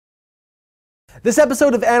This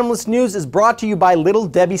episode of Animalist News is brought to you by Little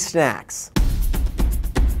Debbie Snacks.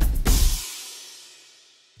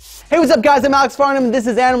 Hey, what's up guys, I'm Alex Farnham and this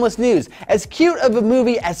is Animalist News. As cute of a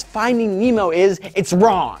movie as Finding Nemo is, it's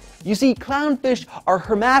wrong. You see, clownfish are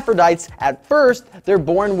hermaphrodites. At first, they're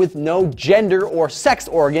born with no gender or sex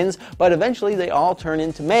organs, but eventually they all turn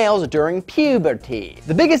into males during puberty.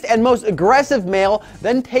 The biggest and most aggressive male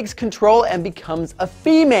then takes control and becomes a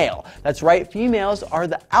female. That's right, females are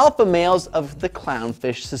the alpha males of the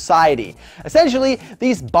clownfish society. Essentially,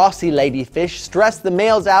 these bossy ladyfish stress the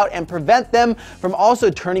males out and prevent them from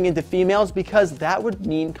also turning into females because that would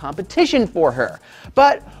mean competition for her.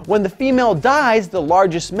 But when the female dies, the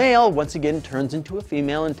largest male once again turns into a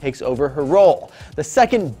female and takes over her role. The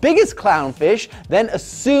second biggest clownfish then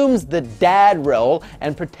assumes the dad role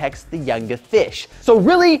and protects the younger fish. So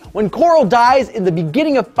really, when Coral dies in the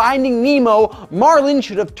beginning of Finding Nemo, Marlin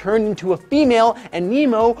should have turned into a female and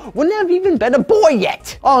Nemo wouldn't have even been a boy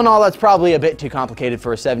yet. All in all, that's probably a bit too complicated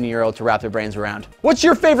for a 70-year-old to wrap their brains around. What's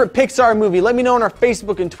your favorite Pixar movie? Let me know on our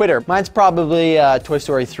Facebook and Twitter. Mine's probably Toy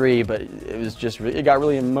Story 3, but it got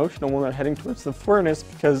really emotional when we were heading towards the furnace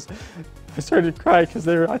because I started to cry because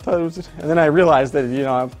I thought it was, and then I realized that, you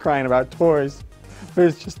know, I'm crying about toys. But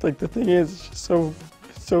it's just like, the thing is, it's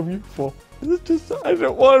just so beautiful. It's just, I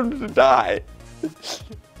don't want him to die.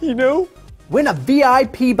 You know? Win a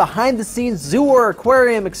VIP behind-the-scenes zoo or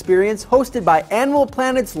aquarium experience hosted by Animal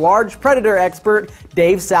Planet's large predator expert,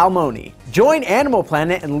 Dave Salmoni. Join Animal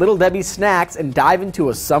Planet and Little Debbie Snacks and dive into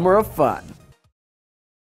a summer of fun.